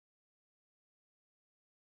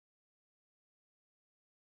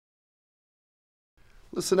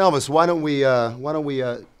Listen, Elvis, why don't we,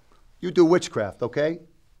 you do witchcraft, okay?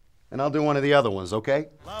 And I'll do one of the other ones, okay?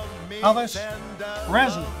 Elvis,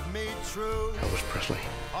 Presley. Elvis Presley.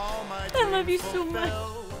 I love you so much.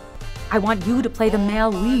 I want you to play the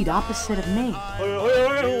male lead opposite of me.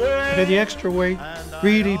 Did the extra weight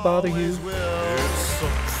really bother you?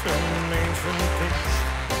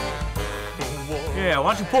 Yeah,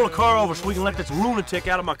 why don't you pull a car over so we can let this lunatic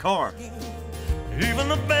out of my car? Even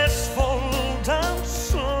the best fall down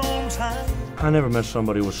sometimes. I never met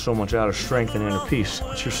somebody with so much outer strength and inner peace.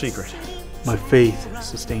 What's your secret? My faith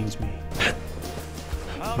sustains me.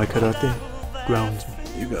 My karate grounds me.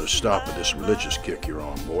 You gotta stop with this religious kick you're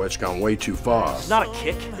on, boy. It's gone way too far. It's not a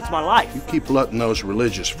kick, it's my life. You keep letting those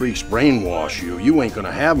religious freaks brainwash you, you ain't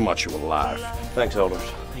gonna have much of a life. Thanks, elders.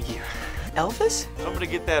 Thank you. Elvis? Somebody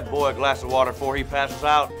get that boy a glass of water before he passes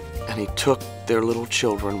out. And he took their little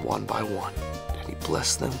children one by one, and he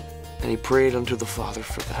blessed them, and he prayed unto the Father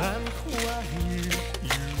for them.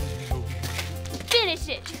 Finish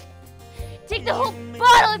it! Take the whole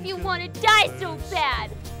bottle if you want to die so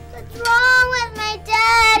bad! What's wrong with my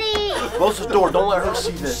daddy? Close the door, don't let her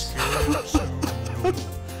see this.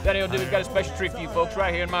 Daddy O'Dewey's got a special treat for you folks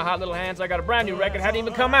right here in my hot little hands. I got a brand new record, hadn't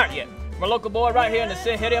even come out yet. My local boy right here in the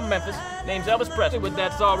city of Memphis, name's Elvis Presley with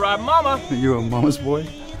That's All Right Mama. You a mama's boy?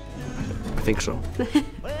 I think so.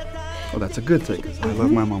 Well, that's a good thing, 'cause I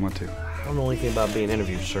love my mama too. I don't know anything about being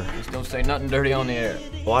interviewed, sir. Just don't say nothing dirty on the air.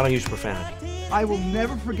 Well, I don't use profanity. I will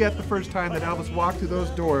never forget the first time that Elvis walked through those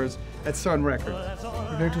doors at Sun Records.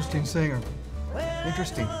 You're an interesting singer.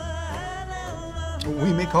 Interesting.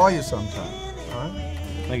 We may call you sometime, all right?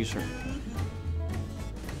 Thank you, sir.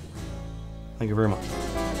 Thank you very much.